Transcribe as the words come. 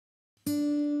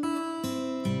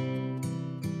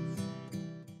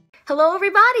Hello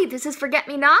everybody, this is Forget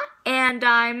Me Not, and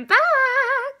I'm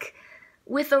back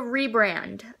with a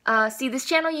rebrand. See, this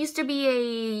channel used to be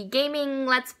a gaming,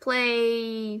 let's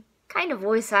play, kind of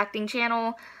voice acting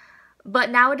channel, but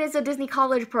now it is a Disney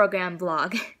College Program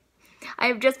vlog. I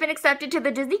have just been accepted to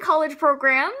the Disney College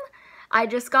Program. I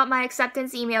just got my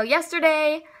acceptance email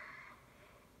yesterday,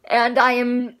 and I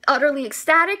am utterly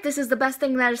ecstatic. This is the best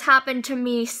thing that has happened to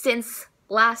me since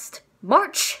last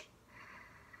March.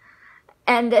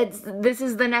 And this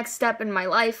is the next step in my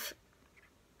life.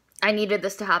 I needed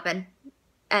this to happen,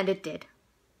 and it did.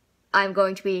 I'm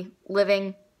going to be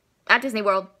living at Disney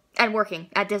World and working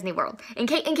at Disney World. In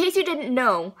case you didn't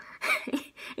know,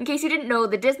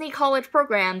 the Disney College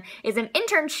Program is an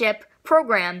internship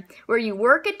program where you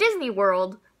work at Disney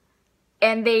World,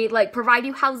 and they provide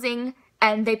you housing,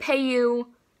 and they pay you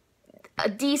a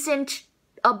decent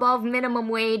above minimum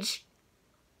wage,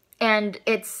 and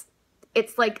it's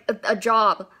like a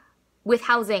job with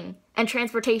housing and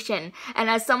transportation. And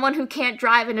as someone who can't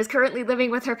drive and is currently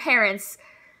living with her parents,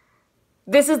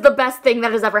 this is the best thing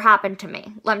that has ever happened to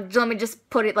me. Let me just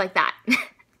put it like that.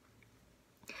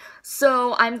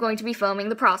 So I'm going to be filming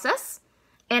the process,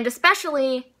 and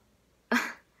especially,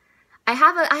 I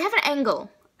have an angle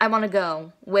I want to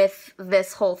go with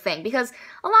this whole thing, because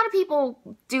a lot of people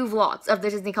do vlogs of the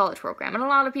Disney College Program, and a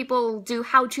lot of people do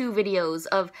how-to videos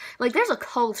of, there's a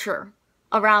culture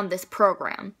around this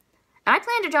program, and I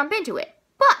plan to jump into it,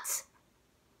 but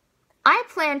I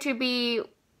plan to be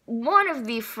one of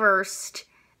the first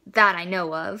that I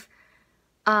know of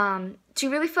to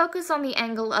really focus on the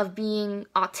angle of being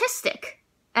autistic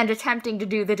and attempting to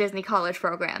do the Disney College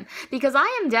Program, because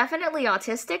I am definitely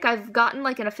autistic. I've gotten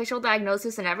an official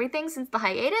diagnosis and everything since the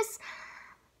hiatus,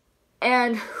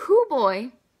 and hoo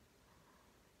boy,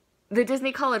 the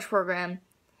Disney College Program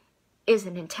is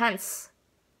an intense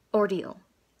ordeal.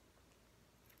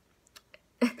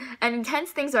 And intense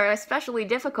things are especially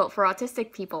difficult for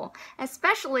autistic people,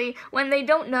 especially when they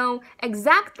don't know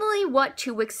exactly what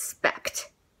to expect.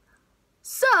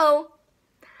 So,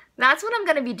 that's what I'm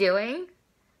going to be doing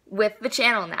with the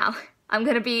channel now. I'm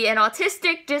going to be an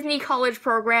autistic Disney College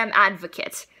Program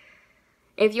advocate.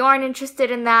 If you aren't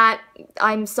interested in that,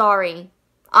 I'm sorry.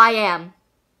 I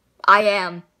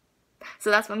am. So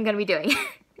that's what I'm going to be doing.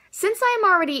 Since I'm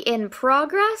already in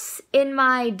progress in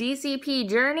my DCP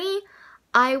journey,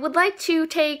 I would like to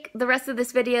take the rest of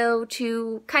this video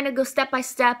to kind of go step by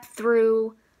step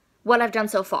through what I've done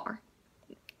so far,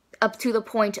 up to the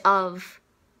point of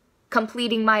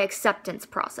completing my acceptance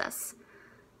process.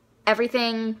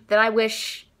 Everything that I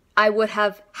wish I would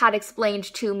have had explained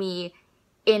to me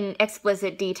in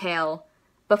explicit detail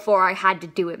before I had to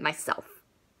do it myself.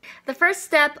 The first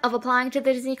step of applying to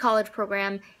the Disney College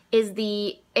Program is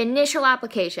the initial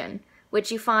application, which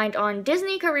you find on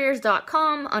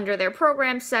DisneyCareers.com under their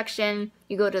programs section.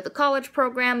 You go to the college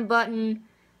program button,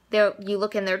 you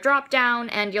look in their drop-down,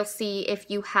 and you'll see if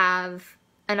you have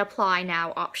an apply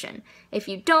now option. If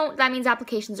you don't, that means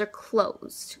applications are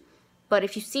closed. But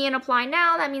if you see an apply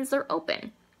now, that means they're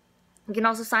open. You can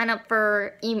also sign up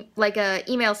for a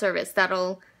email service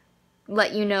that'll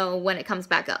let you know when it comes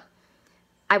back up.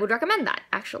 I would recommend that,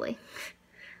 actually.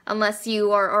 Unless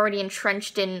you are already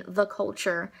entrenched in the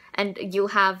culture and you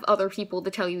have other people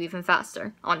to tell you even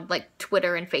faster on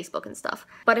Twitter and Facebook and stuff.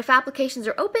 But if applications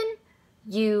are open,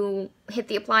 you hit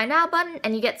the apply now button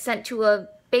and you get sent to a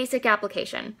basic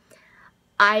application.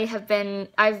 I've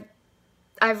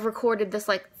recorded this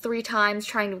 3 times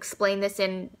trying to explain this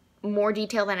in more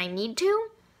detail than I need to,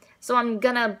 so I'm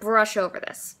gonna brush over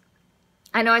this.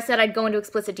 I know I said I'd go into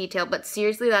explicit detail, but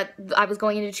seriously, I was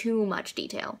going into too much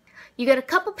detail. You get a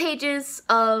couple pages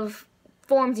of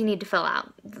forms you need to fill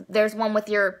out. There's one with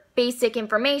your basic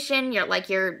information,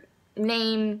 your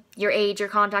name, your age, your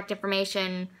contact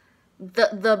information,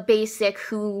 the basic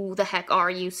who the heck are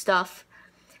you stuff.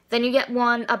 Then you get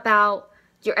one about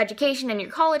your education and your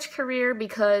college career,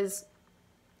 because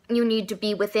you need to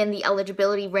be within the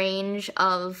eligibility range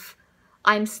of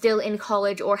I'm still in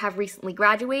college or have recently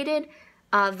graduated.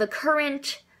 The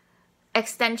current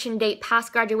extension date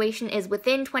past graduation is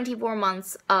within 24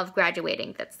 months of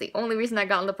graduating. That's the only reason I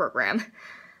got in the program.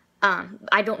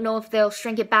 I don't know if they'll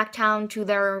shrink it back down to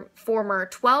their former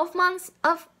 12 months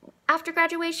after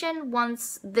graduation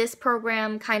once this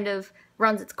program kind of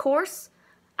runs its course.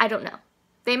 I don't know.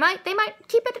 They might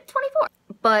keep it at 24.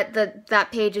 But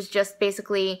that page is just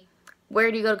basically,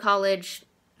 where do you go to college,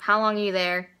 how long are you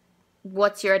there,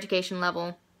 what's your education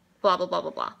level, blah, blah, blah,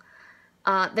 blah, blah.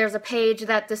 There's a page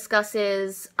that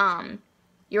discusses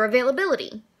your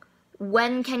availability,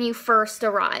 when can you first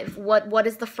arrive? What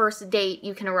is the first date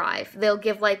you can arrive? They'll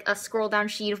give like a scroll down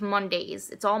sheet of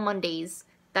Mondays. It's all Mondays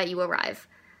that you arrive.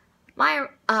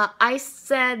 I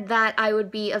said that I would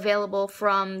be available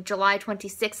from July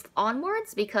 26th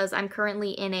onwards because I'm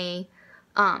currently in a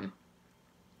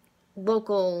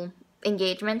local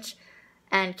engagement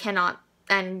and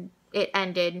it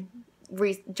ended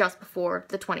just before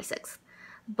the 26th.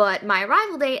 But my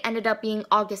arrival date ended up being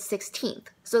August 16th.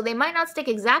 So they might not stick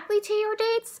exactly to your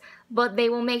dates, but they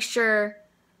will make sure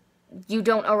you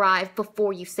don't arrive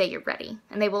before you say you're ready.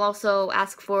 And they will also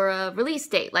ask for a release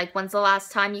date, like when's the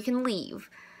last time you can leave.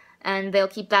 And they'll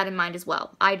keep that in mind as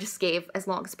well. I just gave as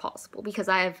long as possible because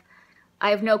I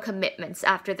have no commitments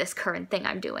after this current thing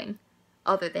I'm doing,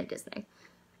 other than Disney.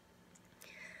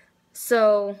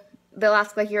 So they'll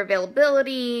ask like your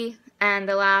availability, and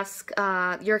they'll ask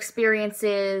your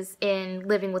experiences in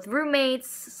living with roommates,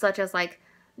 such as like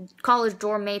college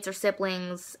dorm mates or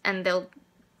siblings, and they'll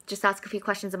just ask a few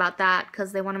questions about that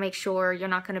because they want to make sure you're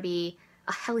not going to be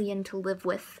a hellion to live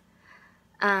with.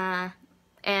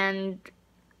 And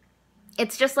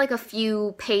it's just like a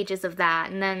few pages of that,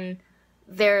 and then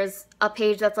there's a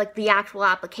page that's like the actual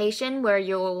application where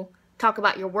you'll talk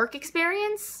about your work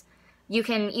experience. You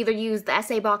can either use the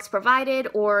essay box provided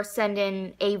or send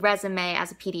in a resume as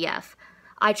a PDF.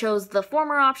 I chose the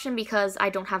former option because I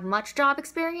don't have much job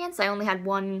experience. I only had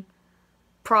one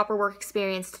proper work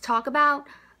experience to talk about,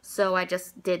 so I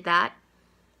just did that.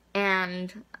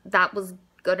 And that was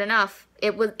good enough.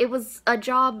 It was a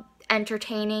job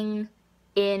entertaining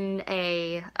in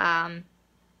a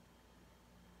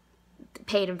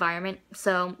paid environment,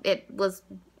 so it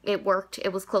worked.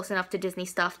 It was close enough to Disney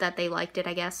stuff that they liked it,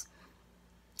 I guess.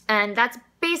 And that's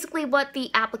basically what the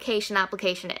application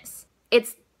is.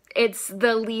 It's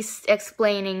the least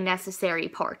explaining necessary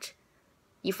part.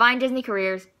 You find Disney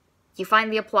Careers, you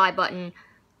find the apply button,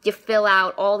 you fill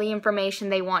out all the information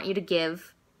they want you to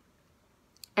give,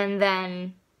 and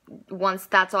then once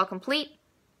that's all complete,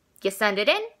 you send it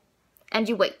in, and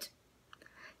you wait.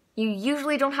 You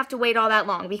usually don't have to wait all that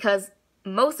long because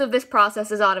most of this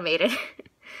process is automated.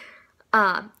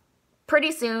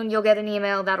 Pretty soon you'll get an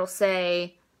email that'll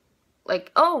say,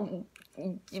 like, oh,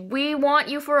 we want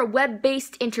you for a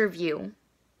web-based interview.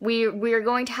 We're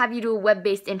going to have you do a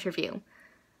web-based interview.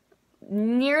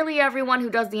 Nearly everyone who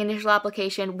does the initial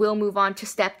application will move on to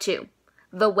step 2,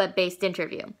 the web-based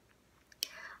interview.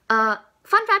 Fun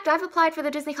fact, I've applied for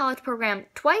the Disney College program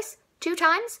twice, 2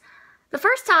 times. The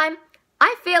first time,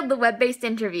 I failed the web-based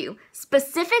interview,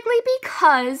 specifically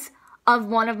because of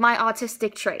one of my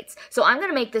autistic traits. So I'm going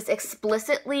to make this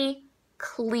explicitly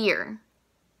clear.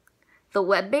 The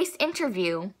web-based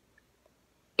interview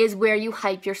is where you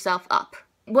hype yourself up.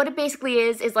 What it basically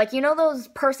is like, you know those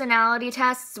personality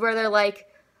tests where they're like,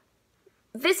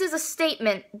 this is a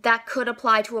statement that could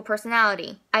apply to a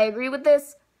personality. I agree with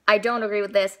this. I don't agree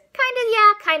with this. Kinda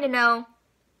yeah, kinda no.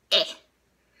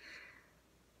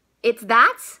 It's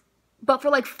that, but for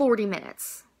like 40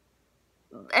 minutes.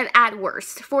 At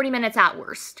worst. 40 minutes at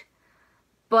worst.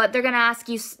 But they're gonna ask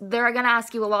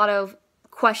you a lot of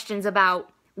questions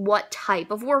about what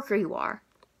type of worker you are.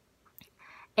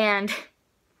 And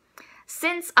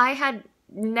since I had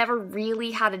never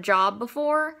really had a job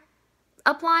before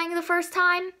applying the first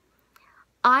time,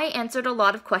 I answered a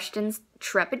lot of questions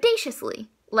trepidatiously.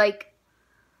 Like,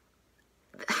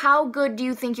 how good do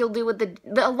you think you'll do with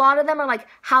a lot of them are like,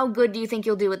 how good do you think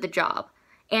you'll do with the job?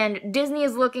 And Disney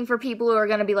is looking for people who are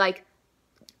going to be like,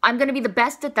 I'm going to be the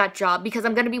best at that job because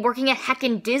I'm going to be working at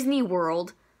heckin' Disney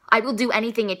World. I will do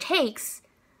anything it takes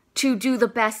to do the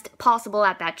best possible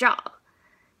at that job.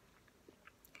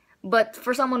 But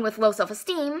for someone with low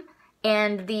self-esteem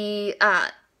and the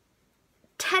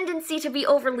tendency to be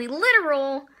overly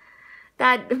literal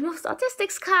that most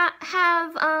autistics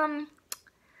have,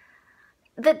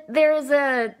 that there is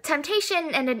a temptation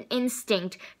and an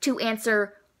instinct to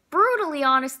answer brutally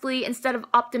honestly instead of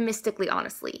optimistically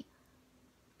honestly.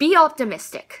 Be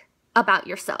optimistic about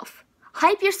yourself.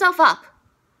 Hype yourself up.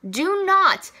 Do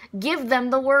not give them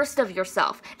the worst of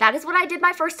yourself. That is what I did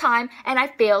my first time, and I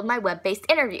failed my web-based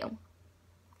interview.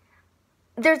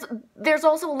 There's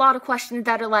also a lot of questions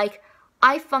that are like,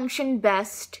 I function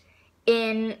best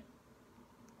in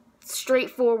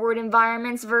straightforward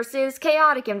environments versus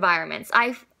chaotic environments.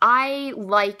 I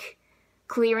like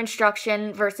clear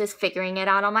instruction versus figuring it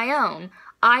out on my own.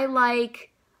 I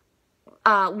like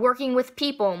working with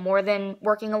people more than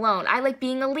working alone. I like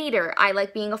being a leader. I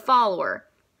like being a follower.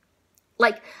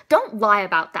 Like, don't lie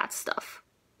about that stuff,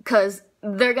 because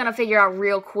they're gonna figure out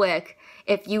real quick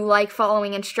if you like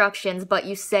following instructions but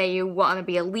you say you want to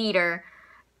be a leader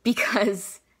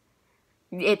because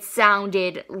it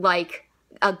sounded like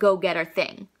a go-getter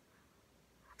thing.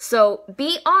 So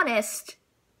be honest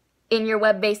in your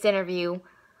web-based interview,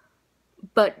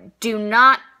 but do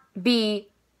not be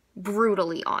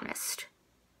brutally honest.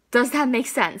 Does that make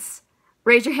sense?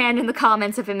 Raise your hand in the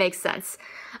comments if it makes sense.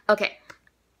 Okay.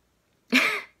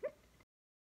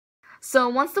 So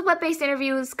once the web-based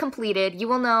interview is completed, you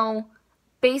will know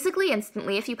basically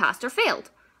instantly if you passed or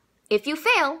failed. If you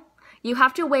fail, you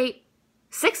have to wait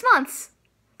 6 months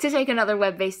to take another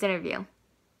web-based interview.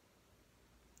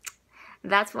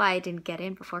 That's why I didn't get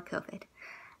in before COVID.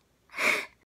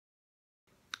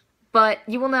 But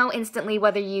you will know instantly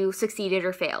whether you succeeded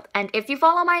or failed. And if you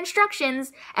follow my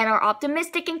instructions and are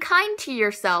optimistic and kind to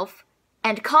yourself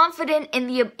and confident in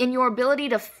your ability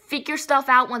to figure stuff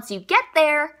out once you get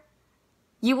there,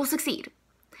 you will succeed.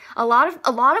 A lot of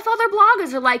other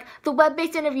bloggers are like, the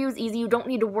web-based interview is easy, you don't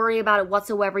need to worry about it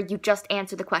whatsoever, you just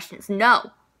answer the questions.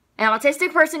 No. An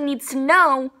autistic person needs to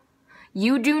know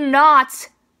you do not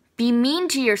be mean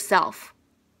to yourself.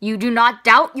 You do not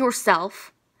doubt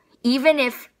yourself. Even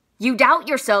if you doubt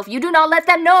yourself, you do not let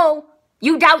them know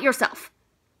you doubt yourself.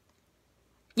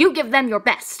 You give them your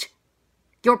best.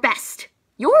 Your best.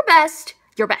 Your best.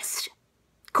 Your best.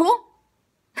 Cool?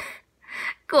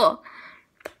 Cool.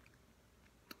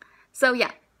 So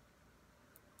yeah,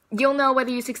 you'll know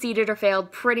whether you succeeded or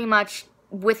failed pretty much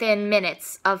within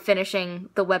minutes of finishing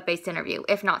the web-based interview,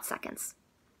 if not seconds.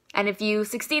 And if you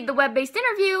succeed the web-based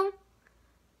interview,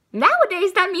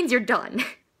 nowadays that means you're done.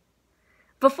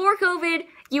 Before COVID,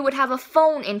 you would have a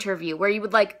phone interview where you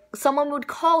would someone would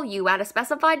call you at a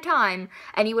specified time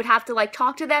and you would have to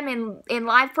talk to them in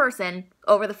live person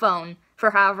over the phone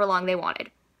for however long they wanted.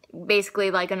 Basically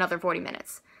another 40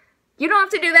 minutes. You don't have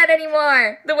to do that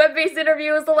anymore. The web-based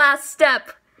interview is the last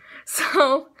step.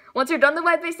 So once you're done the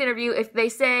web-based interview, if they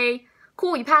say,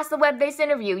 cool, you passed the web-based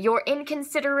interview, you're in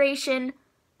consideration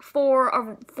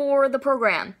for the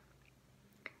program.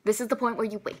 This is the point where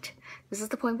you wait. This is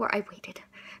the point where I waited.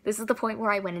 This is the point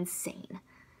where I went insane.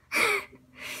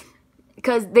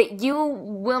 Because you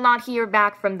will not hear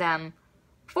back from them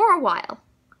for a while.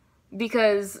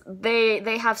 Because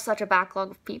they have such a backlog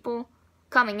of people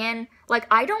coming in.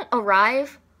 I don't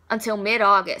arrive until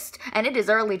mid-August, and it is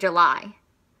early July.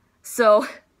 So,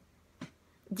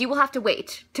 you will have to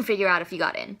wait to figure out if you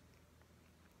got in.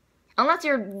 Unless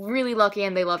you're really lucky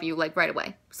and they love you, right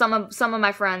away. Some of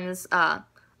my friends,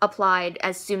 applied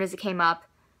as soon as it came up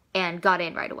and got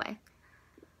in right away.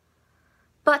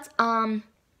 But,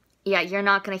 yeah, you're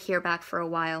not gonna hear back for a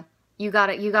while. You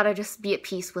gotta just be at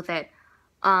peace with it.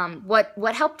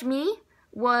 What helped me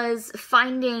was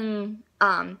finding,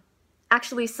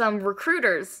 actually some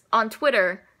recruiters on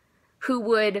Twitter who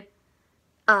would,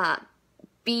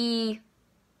 be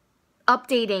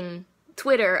updating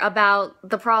Twitter about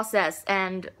the process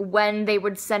and when they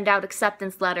would send out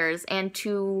acceptance letters and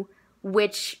to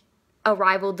which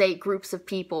arrival date groups of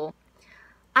people.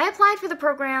 I applied for the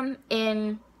program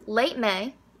in late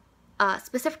May.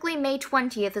 Specifically May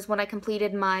 20th is when I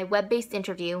completed my web-based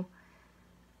interview,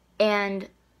 and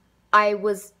I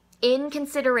was in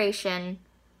consideration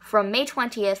from May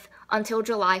 20th until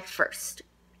July 1st.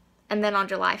 And then on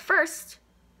July 1st,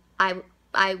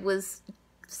 I was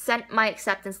sent my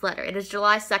acceptance letter. It is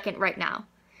July 2nd right now.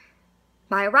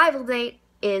 My arrival date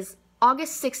is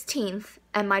August 16th,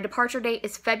 and my departure date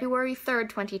is February 3rd,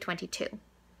 2022.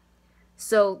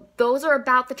 So those are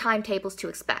about the timetables to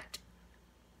expect.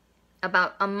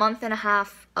 About a month and a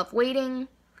half of waiting,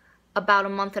 about a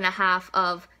month and a half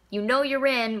of, you're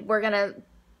in, we're gonna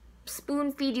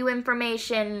spoon feed you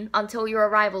information until your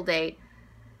arrival date,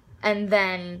 and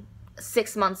then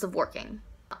 6 months of working.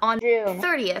 On June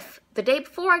 30th, the day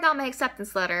before I got my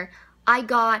acceptance letter, I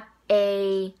got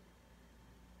a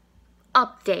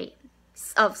update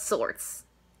of sorts.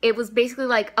 It was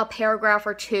basically a paragraph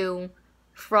or two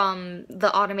from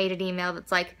the automated email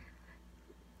that's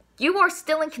you are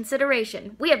still in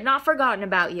consideration. We have not forgotten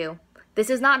about you. This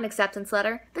is not an acceptance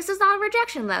letter. This is not a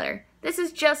rejection letter. This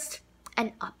is just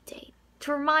an update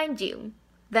to remind you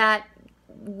that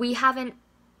we haven't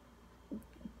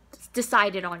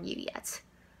decided on you yet.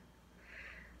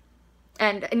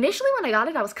 And initially when I got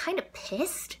it, I was kind of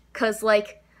pissed, because,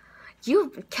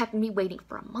 you've kept me waiting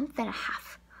for a month and a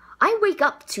half. I wake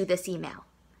up to this email,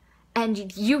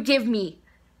 and you give me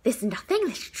this nothing,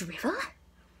 this drivel?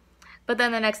 But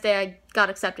then the next day I got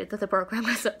accepted to the program,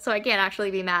 so I can't actually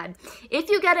be mad. If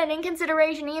you get an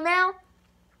in-consideration email,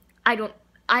 I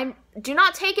do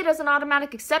not take it as an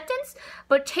automatic acceptance,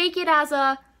 but take it as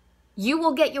you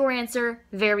will get your answer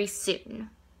very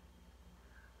soon.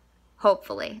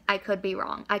 Hopefully. I could be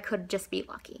wrong. I could just be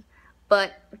lucky.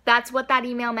 but that's what that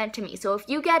email meant to me. So if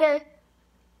you get a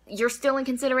 "you're still in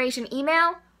consideration"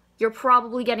 email, you're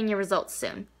probably getting your results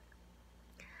soon.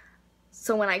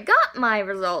 So when I got my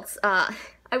results, I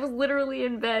was literally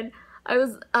in bed. I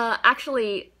was,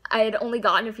 actually, I had only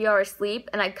gotten a few hours sleep,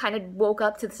 and I kind of woke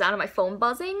up to the sound of my phone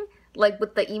buzzing, like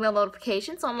with the email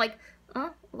notification, so I'm like,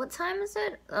 what time is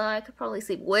it? I could probably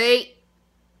sleep. Wait!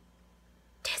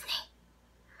 Disney!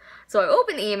 So I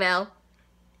opened the email,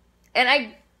 and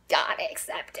I got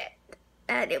accepted.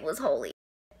 And it was holy.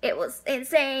 It was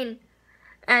insane.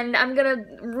 And I'm gonna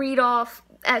read off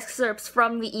excerpts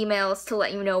from the emails to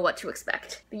let you know what to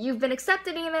expect. The "you've been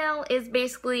accepted" email is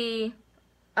basically,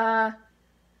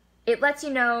 it lets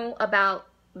you know about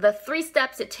the 3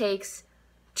 steps it takes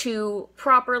to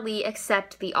properly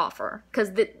accept the offer.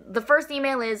 Because the first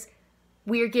email is,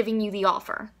 "We're giving you the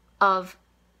offer of,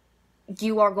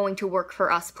 you are going to work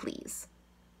for us, please."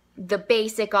 The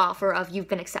basic offer of "you've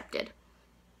been accepted."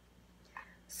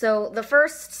 So the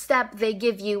first step they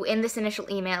give you in this initial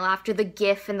email, after the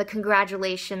GIF and the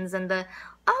congratulations and the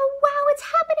 "oh wow, it's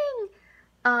happening,"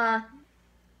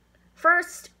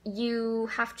 first you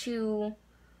have to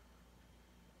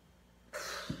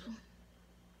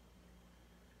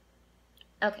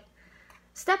okay.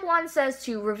 Step 1 says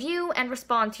to review and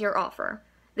respond to your offer.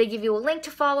 They give you a link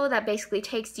to follow that basically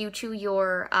takes you to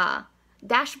your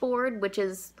dashboard, which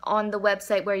is on the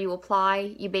website where you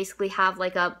apply. You basically have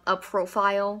like a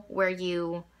profile where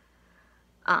you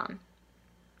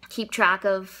keep track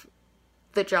of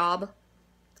the job.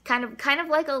 Kind of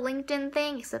like a LinkedIn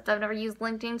thing, except I've never used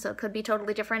LinkedIn, so it could be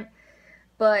totally different.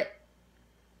 But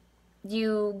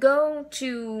you go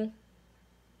to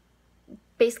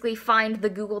basically find the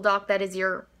Google Doc that is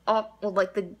your,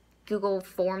 like the Google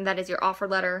form that is your offer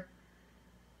letter.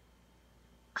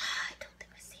 I don't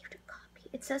think I saved a copy.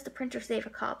 It says the printer saved a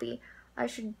copy. I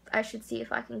should see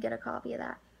if I can get a copy of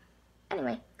that.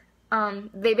 Anyway,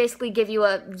 they basically give you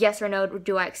a yes or no,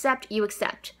 do I accept? You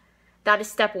accept. That is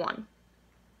step 1.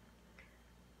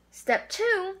 Step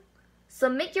 2,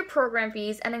 submit your program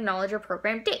fees and acknowledge your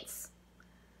program dates.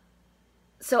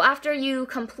 So after you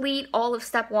complete all of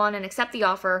step 1 and accept the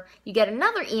offer, you get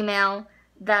another email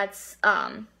that's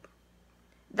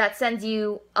that sends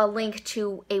you a link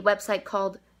to a website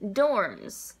called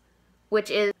Dorms,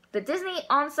 which is the Disney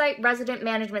On-Site Resident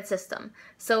Management System.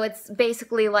 So it's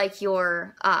basically like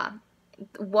your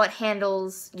what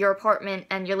handles your apartment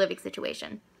and your living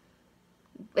situation.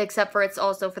 Except for it's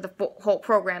also for the whole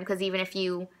program, because even if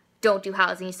you don't do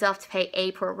housing, you still have to pay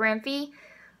a program fee.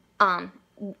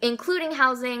 Including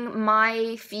housing,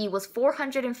 my fee was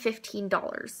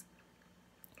 $415.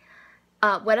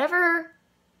 Whatever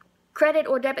credit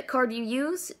or debit card you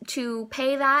use to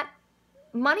pay that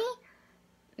money,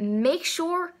 make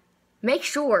sure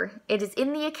it is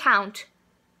in the account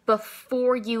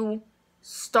before you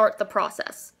start the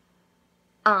process.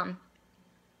 The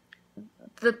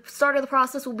start of the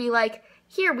process will be like,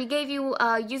 here, we gave you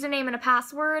a username and a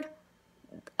password.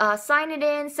 Sign it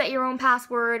in, set your own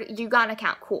password, you got an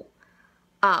account, cool.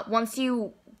 Once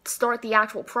you start the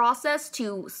actual process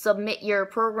to submit your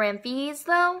program fees,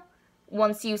 though,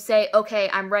 once you say, okay,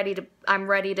 I'm ready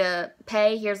to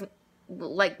pay, here's,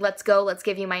 like, let's go, let's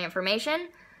give you my information,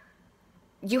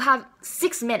 you have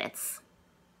 6 minutes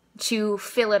to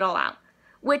fill it all out,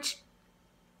 which,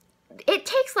 it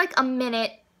takes like a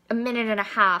minute and a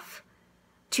half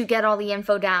to get all the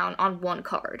info down on one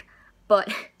card, but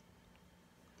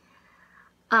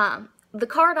the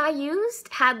card I used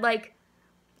had like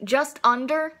just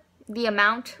under the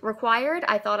amount required.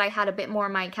 I thought I had a bit more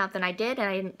in my account than I did, and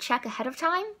I didn't check ahead of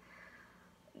time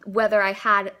whether I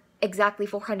had exactly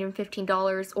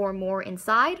 $415 or more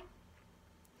inside.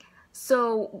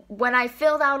 So when I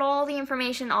filled out all the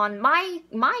information on my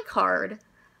card,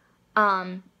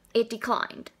 it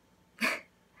declined.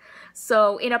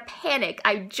 So in a panic,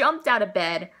 I jumped out of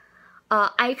bed.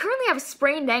 I currently have a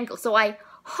sprained ankle, so I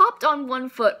hopped on one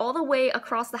foot all the way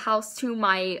across the house to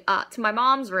my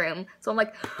mom's room. So I'm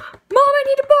like, Mom, I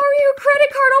need to borrow your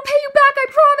credit card. I'll pay you back, I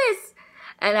promise.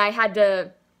 And I had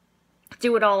to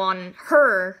do it all on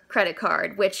her credit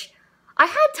card, which I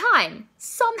had time,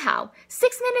 somehow.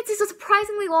 6 minutes is a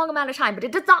surprisingly long amount of time, but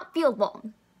it does not feel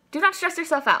long. Do not stress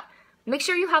yourself out. Make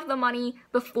sure you have the money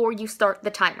before you start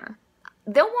the timer.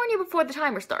 They'll warn you before the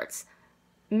timer starts.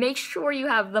 Make sure you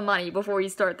have the money before you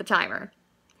start the timer.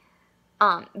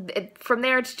 From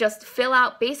there, it's just fill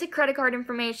out basic credit card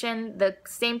information, the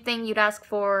same thing they'd ask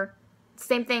for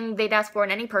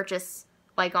in any purchase,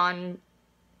 like on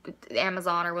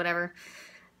Amazon or whatever.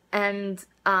 And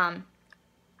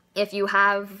if you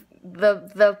have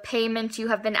the payment you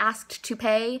have been asked to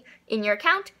pay in your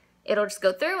account, it'll just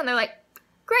go through, and they're like,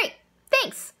 Great,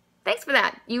 thanks. Thanks for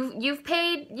that. You've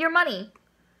paid your money.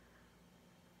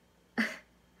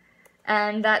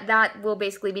 And that will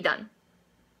basically be done.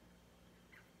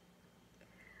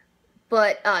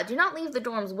 But do not leave the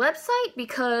dorm's website,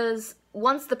 because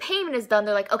once the payment is done,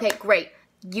 they're like, okay, great.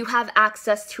 You have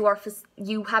access to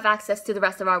the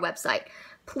rest of our website.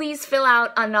 Please fill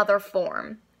out another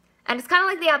form. And it's kind of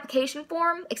like the application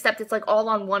form, except it's like all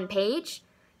on one page.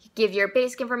 You give your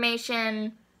basic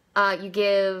information, you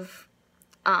give,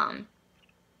 I'm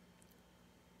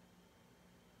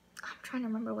trying to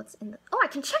remember what's in the, oh, I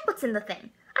can check what's in the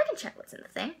thing. I can check what's in the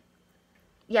thing.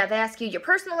 Yeah, they ask you your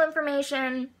personal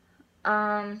information,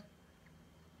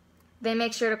 they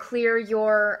make sure to clear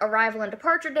your arrival and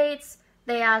departure dates.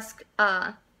 They ask,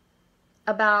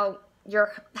 about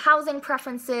your housing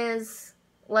preferences,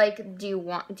 like, do you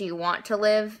want to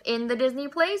live in the Disney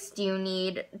place? Do you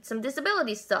need some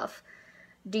disability stuff?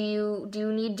 Do you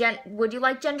need would you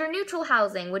like gender neutral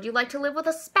housing? Would you like to live with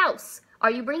a spouse? Are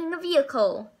you bringing a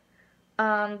vehicle?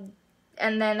 And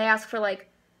then they ask for, like,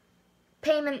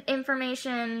 payment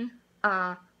information,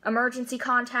 emergency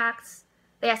contacts.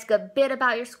 They ask a bit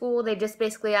about your school. They just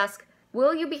basically ask,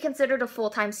 will you be considered a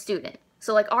full-time student?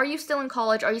 So, like, are you still in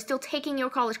college? Are you still taking your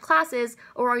college classes,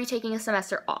 or are you taking a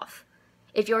semester off?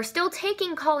 If you're still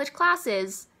taking college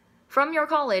classes from your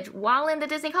college while in the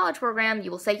Disney College Program, you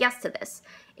will say yes to this.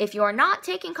 If you're not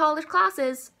taking college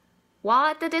classes while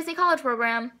at the Disney College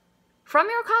Program from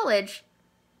your college,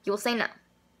 you will say no.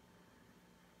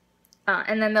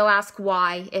 And then they'll ask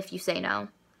why if you say no.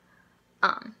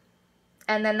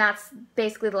 And then that's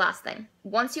basically the last thing.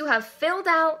 Once you have filled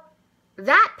out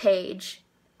that page,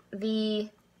 the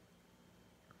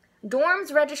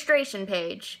dorm's registration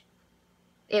page,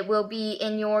 it will be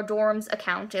in your dorm's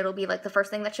account. It'll be like the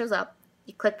first thing that shows up.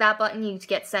 You click that button, you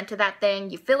get sent to that thing,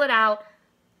 you fill it out,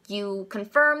 you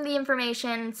confirm the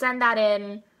information, send that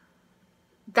in.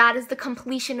 That is the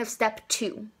completion of step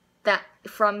 2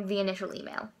 from the initial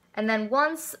email. And then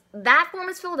once that form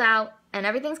is filled out and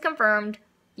everything's confirmed,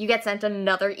 you get sent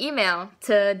another email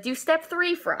to do step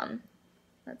 3 from.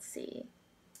 Let's see.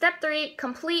 Step 3,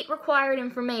 complete required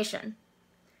information.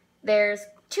 There's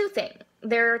 2 things.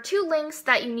 There are 2 links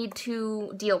that you need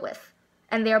to deal with,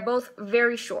 and they are both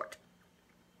very short.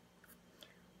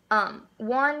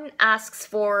 One asks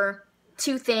for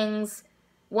 2 things,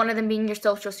 one of them being your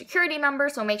social security number,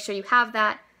 so make sure you have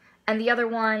that, and the other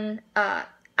one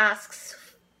asks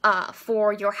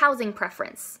for your housing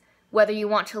preference, whether you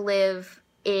want to live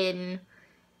in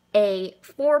a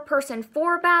 4-person,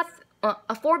 4-bath,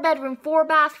 a 4-bedroom,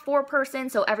 4-bath, 4-person,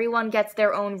 so everyone gets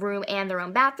their own room and their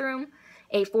own bathroom,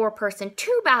 a 4-person,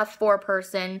 2-bath,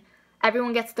 4-person,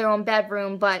 everyone gets their own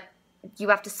bedroom, but you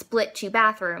have to split 2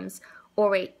 bathrooms,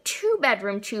 or a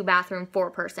 2-bedroom, 2-bathroom,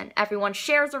 4-person, everyone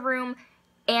shares a room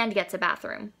and gets a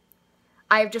bathroom.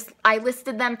 I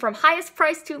listed them from highest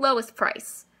price to lowest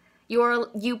price.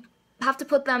 You have to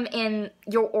put them in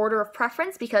your order of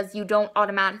preference because you don't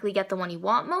automatically get the one you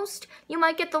want most. You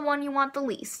might get the one you want the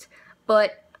least.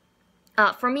 But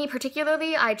for me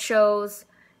particularly, I chose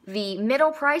the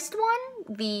middle-priced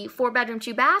one, the 4-bedroom,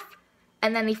 2-bath,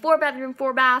 and then the 4-bedroom,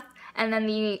 4-bath, and then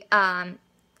the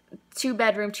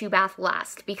 2-bedroom, 2-bath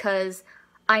last, because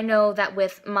I know that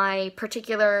with my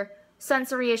particular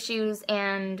sensory issues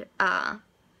and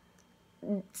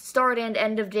start and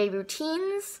end of day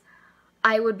routines,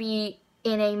 I would be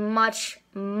in a much,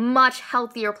 much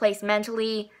healthier place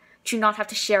mentally to not have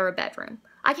to share a bedroom.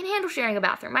 I can handle sharing a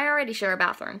bathroom. I already share a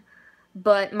bathroom.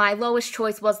 But my lowest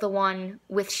choice was the one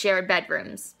with shared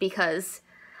bedrooms because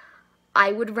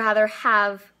I would rather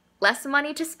have less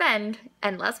money to spend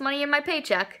and less money in my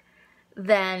paycheck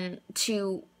than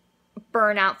to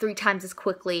burn out 3 times as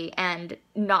quickly and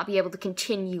not be able to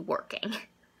continue working.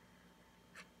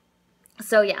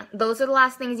 So yeah, those are the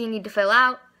last things you need to fill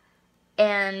out.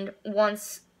 And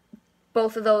once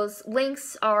both of those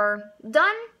links are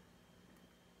done,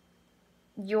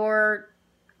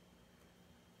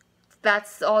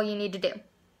 that's all you need to do.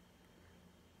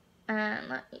 And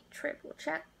let me triple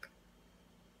check.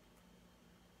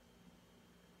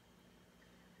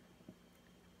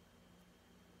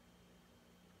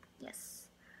 Yes.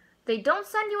 They don't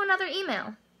send you another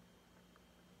email.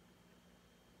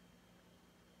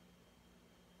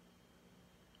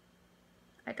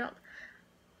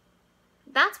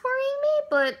 That's worrying me,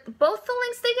 but both the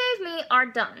links they gave me are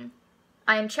done.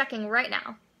 I am checking right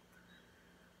now.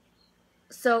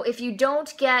 So if you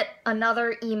don't get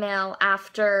another email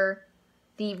after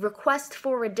the request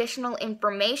for additional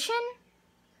information,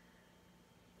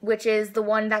 which is the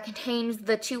one that contains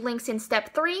the 2 links in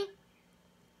step 3,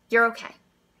 you're okay.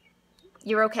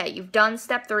 you're okay. You've done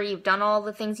step 3, you've done all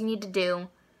the things you need to do.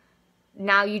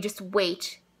 Now you just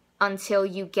wait until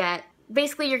you get,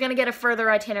 basically you're going to get a further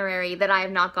itinerary that I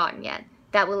have not gotten yet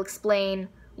that will explain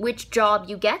which job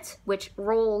you get, which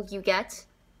role you get,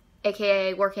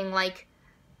 aka working like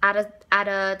at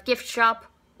a gift shop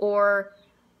or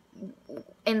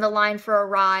in the line for a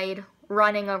ride,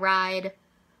 running a ride,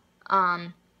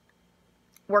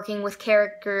 working with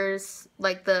characters,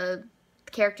 like the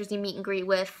characters you meet and greet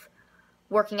with,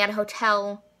 working at a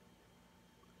hotel,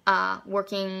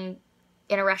 working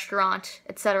in a restaurant,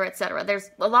 etc., etc.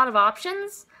 There's a lot of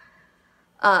options,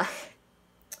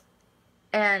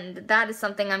 and that is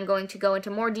something I'm going to go into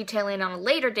more detail in on a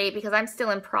later date because I'm still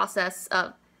in process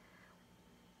of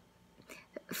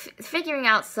figuring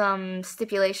out some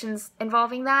stipulations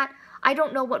involving that. I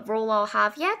don't know what role I'll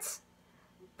have yet,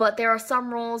 but there are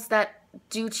some roles that,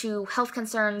 due to health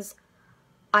concerns,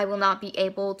 I will not be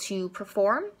able to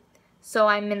perform. So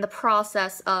I'm in the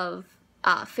process of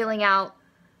filling out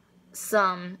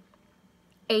some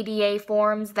ADA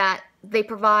forms that they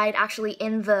provide actually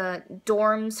in the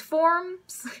dorms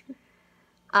forms.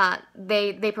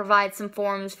 They provide some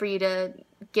forms for you to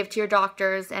give to your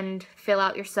doctors and fill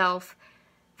out yourself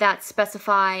that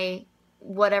specify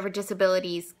whatever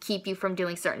disabilities keep you from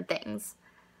doing certain things.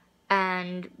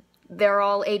 And they're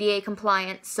all ADA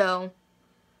compliant, so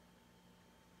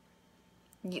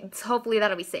hopefully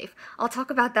that'll be safe. I'll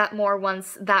talk about that more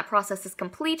once that process is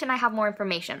complete and I have more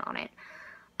information on it.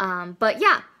 But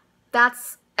yeah,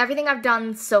 that's everything I've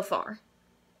done so far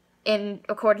in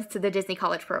accordance to the Disney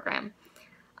College program.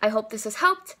 I hope this has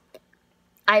helped.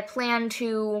 I plan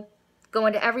to go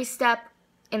into every step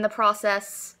in the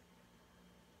process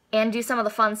and do some of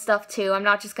the fun stuff too. I'm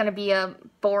not just going to be a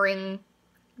boring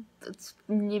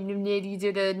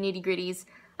nitty-gritties.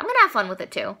 I'm going to have fun with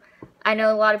it too. I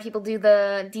know a lot of people do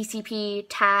the DCP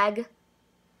tag,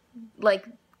 like,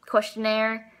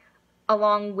 questionnaire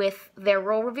along with their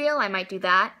role reveal. I might do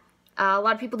that. A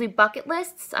lot of people do bucket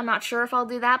lists. I'm not sure if I'll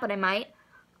do that, but I might.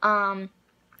 I'm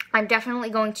definitely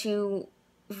going to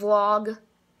vlog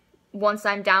once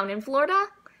I'm down in Florida.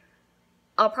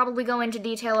 I'll probably go into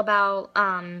detail about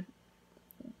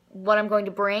what I'm going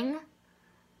to bring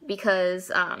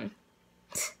because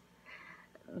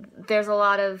there's a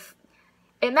lot of,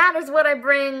 it matters what I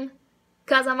bring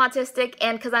because I'm autistic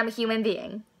and because I'm a human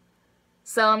being.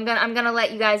 So I'm gonna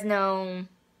let you guys know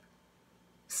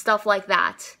stuff like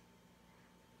that.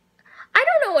 I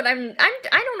don't know what I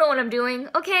don't know what I'm doing.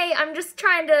 Okay, I'm just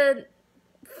trying to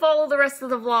follow the rest of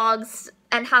the vlogs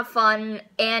and have fun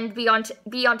and be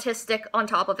autistic on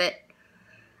top of it.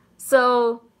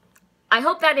 So I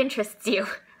hope that interests you,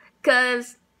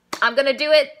 because I'm gonna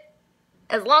do it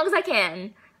as long as I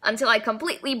can until I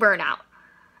completely burn out.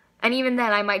 And even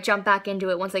then, I might jump back into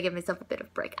it once I give myself a bit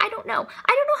of break. I don't know.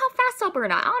 I don't know how fast I'll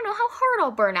burn out. I don't know how hard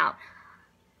I'll burn out.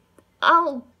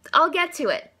 I'll get to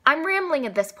it. I'm rambling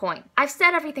at this point. I've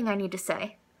said everything I need to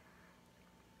say.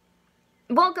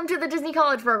 Welcome to the Disney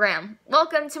College program.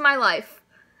 Welcome to my life.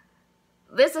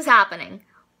 This is happening.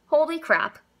 Holy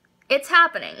crap. It's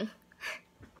happening.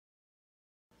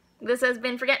 This has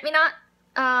been Forget Me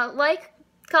Not. Like,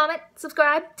 comment,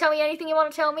 subscribe, tell me anything you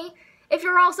want to tell me. If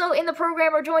you're also in the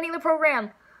program or joining the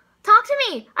program, talk to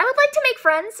me. I would like to make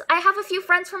friends. I have a few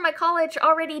friends from my college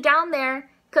already down there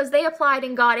because they applied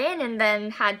and got in and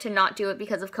then had to not do it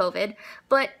because of COVID.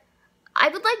 But I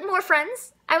would like more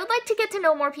friends. I would like to get to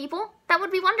know more people. That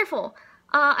would be wonderful.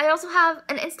 I also have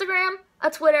an Instagram, a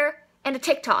Twitter, and a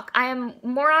TikTok. I am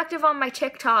more active on my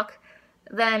TikTok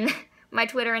than my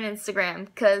Twitter and Instagram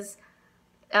because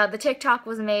the TikTok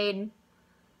was made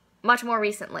much more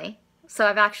recently. So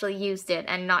I've actually used it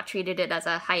and not treated it as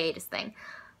a hiatus thing.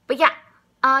 But yeah,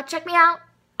 check me out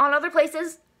on other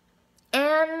places.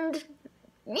 And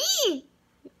me!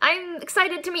 I'm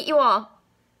excited to meet you all.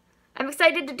 I'm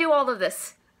excited to do all of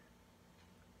this.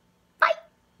 Bye!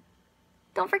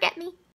 Don't forget me.